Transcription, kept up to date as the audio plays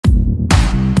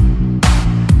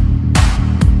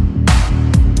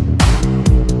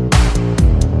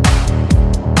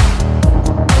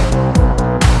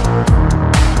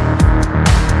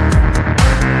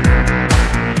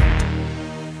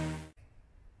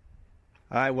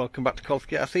Hi, welcome back to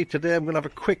Kolsky RC. Today I'm going to have a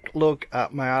quick look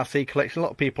at my RC collection. A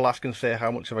lot of people ask and say how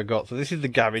much have I got. So this is the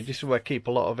garage, this is where I keep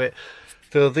a lot of it.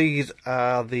 So these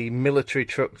are the military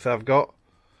trucks I've got.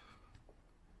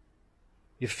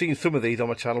 You've seen some of these on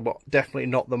my channel, but definitely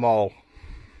not them all.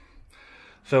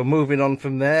 So moving on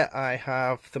from there, I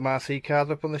have some RC cars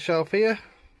up on the shelf here.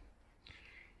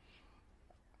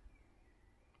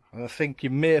 And I think you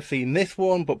may have seen this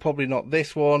one, but probably not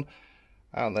this one.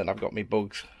 And then I've got my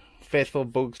Bugs. Faithful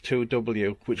Bugs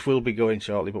 2W, which will be going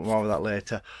shortly, but more of that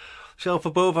later. Shelf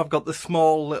above, I've got the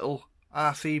small little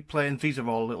RC planes. These are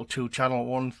all little 2-channel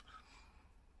ones.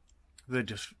 They're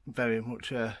just very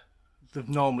much, they've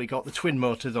normally got the twin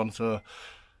motors on, so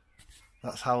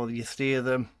that's how you steer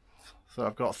them. So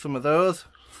I've got some of those.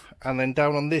 And then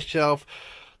down on this shelf,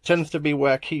 tends to be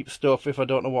where I keep stuff if I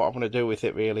don't know what I'm going to do with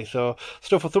it, really. So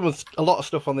a lot of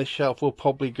stuff on this shelf will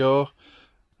probably go.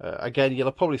 Again, you'll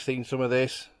have probably seen some of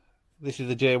this. This is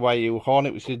the JYU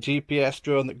Hornet, which is a GPS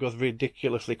drone that goes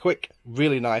ridiculously quick.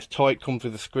 Really nice toy. It comes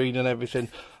with a screen and everything.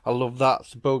 I love that.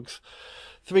 It's Bugs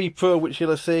 3 Pro, which you'll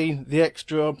have seen. The X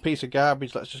drone, piece of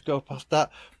garbage. Let's just go past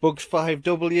that. Bugs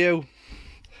 5W.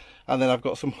 And then I've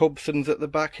got some Hubsons at the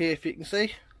back here, if you can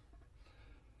see.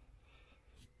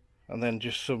 And then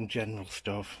just some general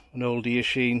stuff. An old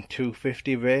Yashin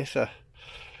 250 racer.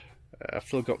 I've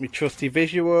still got my trusty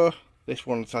Visuo. This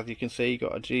one, as you can see,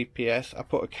 got a GPS. I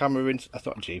put a camera in. That's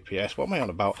not a GPS. What am I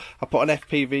on about? I put an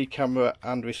FPV camera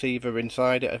and receiver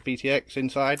inside it. A VTX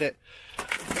inside it.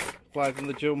 Flies in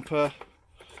the jumper.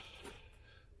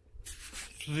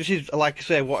 So this is, like I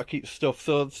say, what I keep stuff.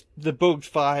 So the Bugs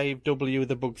 5W,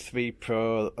 the Bugs 3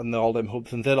 Pro, and all them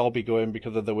Hubsons, they'll all be going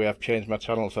because of the way I've changed my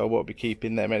channel. So I won't be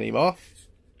keeping them anymore.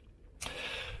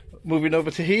 Moving over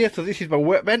to here, so this is my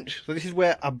workbench. So this is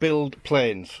where I build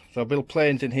planes. So I build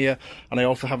planes in here, and I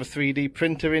also have a 3D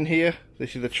printer in here.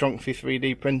 This is a Tronxy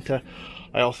 3D printer.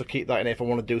 I also keep that in here if I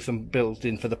want to do some builds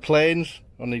in for the planes.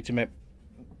 I need to make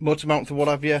motor mounts or what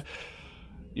have you.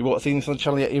 You won't have seen this on the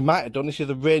channel yet. You might have done. This is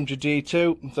the Ranger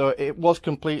G2. So it was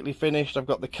completely finished. I've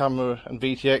got the camera and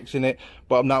VTX in it,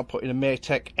 but I'm now putting a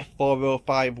Maytech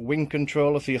F405 wing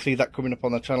controller. So you'll see that coming up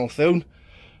on the channel soon.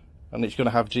 And it's going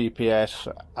to have GPS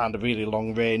and a really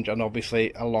long range, and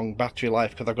obviously a long battery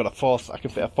life, because I've got I can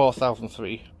fit a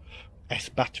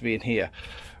 4003S battery in here.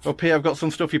 Up here I've got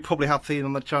some stuff you probably have seen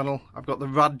on the channel. I've got the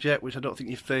Radjet, which I don't think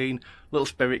you've seen, Little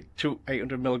Spirit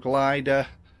 800mm glider,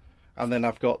 and then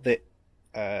I've got the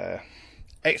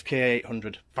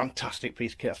XK800, fantastic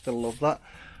piece of kit, I still love that.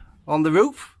 On the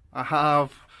roof I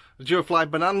have the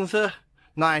Durafly Bonanza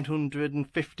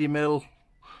 950mm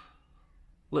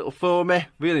little foamy,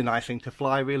 really nice thing to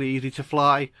fly, really easy to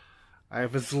fly. I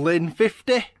have a Zlin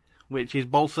 50, which is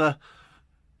balsa,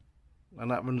 and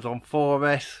that runs on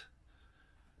 4S.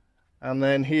 And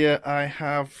then here I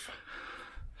have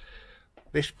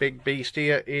this big beast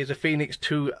here, is a Phoenix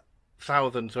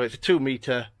 2000, so it's a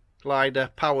 2-meter glider,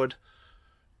 powered.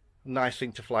 Nice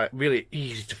thing to fly, really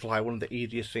easy to fly, one of the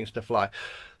easiest things to fly.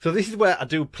 So this is where I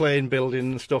do plane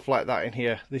building and stuff like that in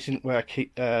here. This isn't where I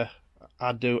keep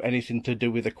I do anything to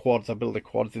do with the quads. I build the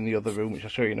quads in the other room, which I'll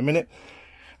show you in a minute.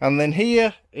 And then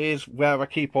here is where I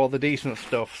keep all the decent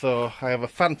stuff. So I have a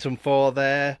Phantom 4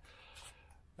 there.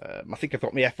 I think I've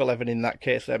got my F11 in that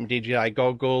case, my DJI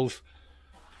goggles.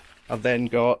 I've then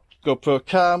got GoPro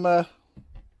Karma,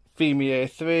 Fimi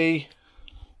A3.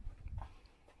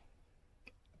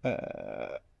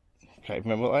 Can't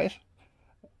remember what that is.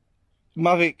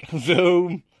 Mavic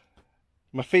Zoom,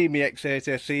 my Fimi X8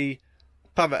 SE,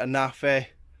 Parrot Anafi,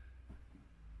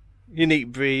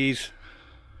 Unique Breeze,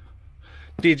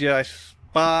 DJI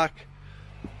Spark,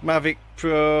 Mavic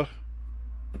Pro,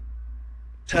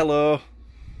 Tello,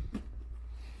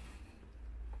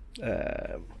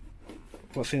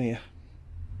 what's in here?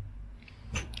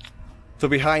 So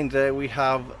behind there we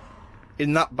have,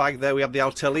 in that bag there we have the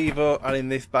Autel Evo, and in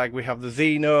this bag we have the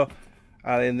Xeno,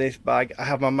 and in this bag I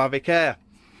have my Mavic Air.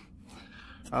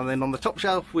 And then on the top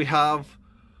shelf we have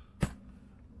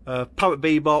Parrot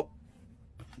Bebop.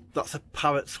 That's a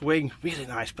Parrot Swing, really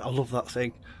nice, but I love that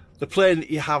thing. The plane that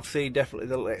you have seen, definitely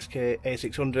the XK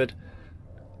A600,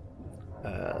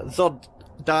 Zod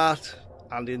Dart,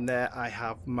 and in there I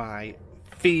have my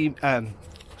Xiaomi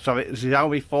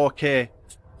 4K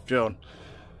drone.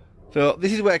 So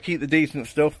this is where I keep the decent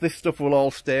stuff. This stuff will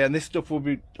all stay, and this stuff will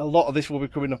be, a lot of this will be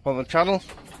coming up on the channel.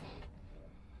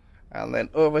 And then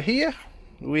over here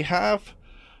we have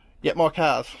yet more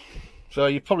cars. So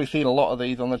you've probably seen a lot of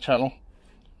these on the channel.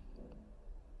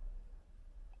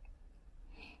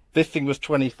 This thing was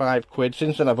 25 quid.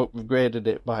 Since then I've upgraded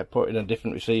it by putting a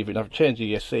different receiver in. I've changed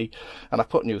the ESC and I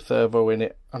put a new servo in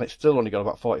it, and it's still only got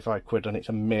about 45 quid, and it's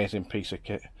an amazing piece of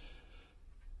kit.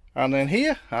 And then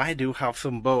here I do have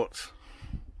some boats.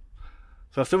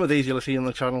 So some of these you'll see on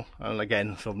the channel, and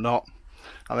again some not.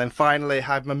 And then finally I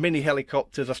have my mini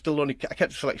helicopters. I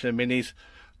kept a selection of minis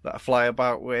that I fly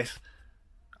about with.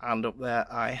 And up there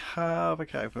I have, I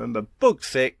can't remember, Bug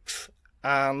 6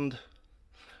 and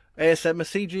ASM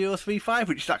CG035,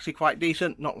 which is actually quite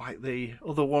decent, not like the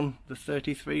other one, the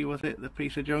 33 was it, the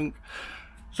piece of junk.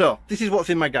 So this is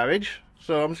what's in my garage.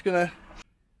 So I'm just gonna,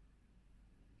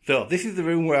 so this is the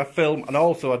room where I film, and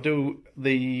also I do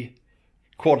the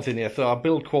quads in here. So I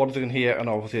build quads in here, and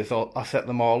obviously so I set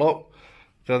them all up.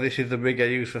 So this is the rig I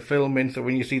use for filming, so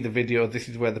when you see the video, this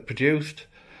is where they're produced.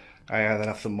 I then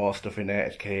have some more stuff in there,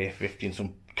 HK50 and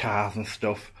some cars and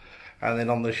stuff. And then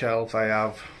on the shelves I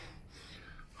have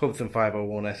Hudson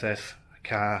 501 SS, a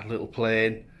car, little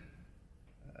plane,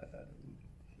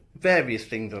 various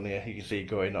things on here you can see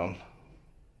going on.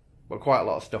 But quite a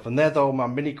lot of stuff. And there's all my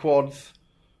mini quads,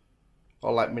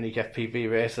 all like mini FPV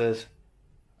racers,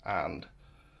 and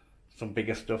some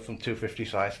bigger stuff, some 250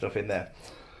 size stuff in there.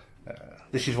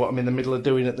 This is what I'm in the middle of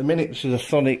doing at the minute. This is a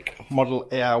Sonic Model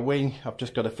AR wing. I've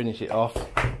just got to finish it off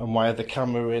and wire the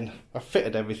camera in. I've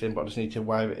fitted everything, but I just need to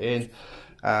wire it in.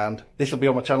 And this will be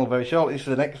on my channel very shortly. This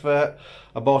is an Expert.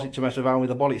 I bought it to mess around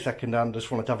with. I bought it second hand.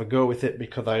 Just wanted to have a go with it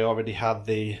because I already had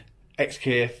the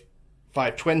XK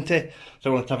 520.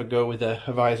 So I wanted to have a go with the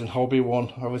Horizon Hobby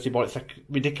one. I obviously bought it at a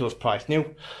ridiculous price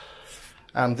new.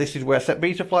 And this is where I set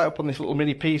Betaflight up on this little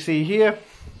mini PC here.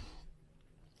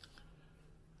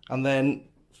 And then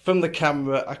from the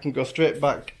camera I can go straight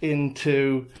back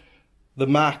into the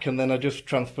Mac, and then I just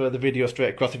transfer the video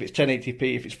straight across. If it's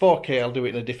 1080p, if it's 4K, I'll do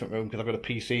it in a different room because I've got a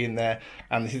PC in there.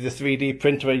 And this is the 3D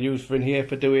printer I use for in here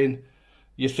for doing,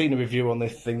 you've seen a review on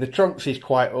this thing. The Trunks is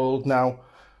quite old now.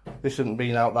 This hasn't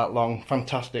been out that long.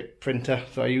 Fantastic printer.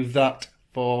 So I use that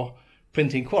for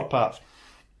printing quad parts.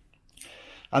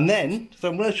 And then, so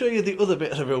I'm going to show you the other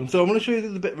bit of the room. So I'm going to show you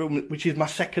the bit of the room which is my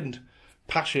second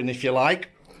passion, if you like.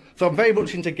 So I'm very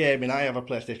much into gaming. I have a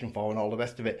PlayStation 4 and all the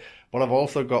rest of it. But I've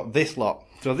also got this lot.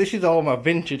 So this is all my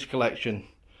vintage collection.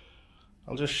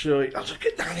 I'll just show you. I'll just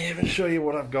get down here and show you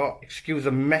what I've got. Excuse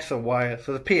the mess of wire.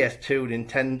 So the PS2,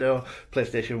 Nintendo,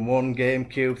 PlayStation 1,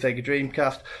 GameCube, Sega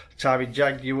Dreamcast, Atari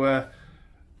Jaguar,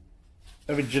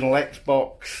 original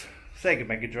Xbox, Sega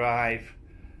Mega Drive,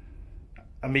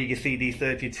 Amiga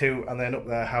CD32, and then up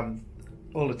there I have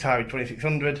old Atari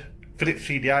 2600, Philips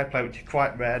CDI player, which is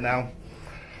quite rare now.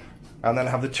 And then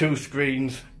I have the two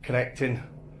screens connecting.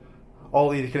 All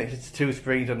these are connected to two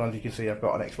screens, and as you can see I've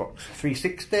got an Xbox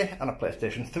 360 and a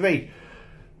PlayStation 3.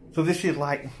 So this is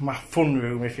like my fun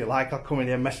room, if you like. I'll come in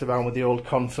here and mess around with the old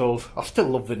consoles. I still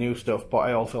love the new stuff, but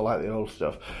I also like the old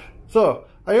stuff. So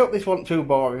I hope this wasn't too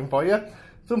boring for you.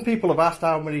 Some people have asked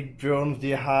how many drones do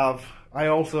you have. I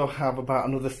also have about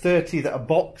another 30 that are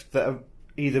boxed, that are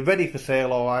either ready for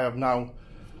sale or I have now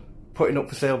putting up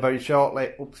for sale very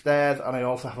shortly upstairs. And I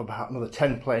also have about another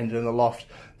 10 planes in the loft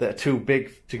that are too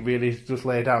big to really just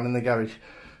lay down in the garage.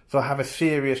 So I have a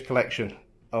serious collection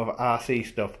of RC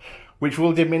stuff, which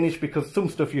will diminish because some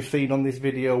stuff you've seen on this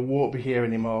video won't be here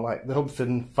anymore, like the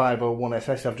Hudson 501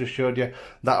 SS I've just showed you.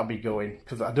 That'll be going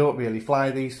because I don't really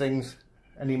fly these things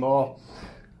anymore.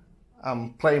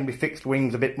 I'm playing with fixed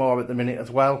wings a bit more at the minute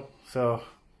as well, so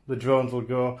the drones will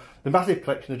go. The massive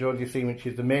collection of drones you've seen, which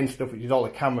is the main stuff, which is all the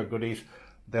camera goodies,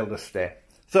 they'll just stay.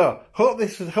 So hope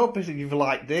you've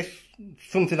liked this.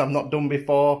 Something I've not done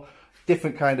before,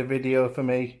 different kind of video for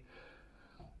me.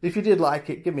 If you did like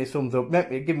it, give me a thumbs up,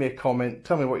 give me a comment,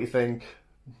 tell me what you think.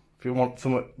 If you want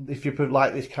some, if you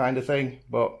like this kind of thing.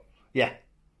 But yeah,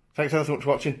 thanks so much for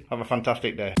watching. Have a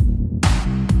fantastic day.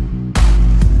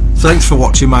 Thanks for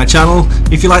watching my channel.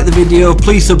 If you like the video,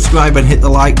 please subscribe and hit the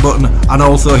like button, and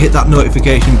also hit that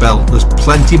notification bell. There's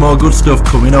plenty more good stuff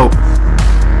coming up.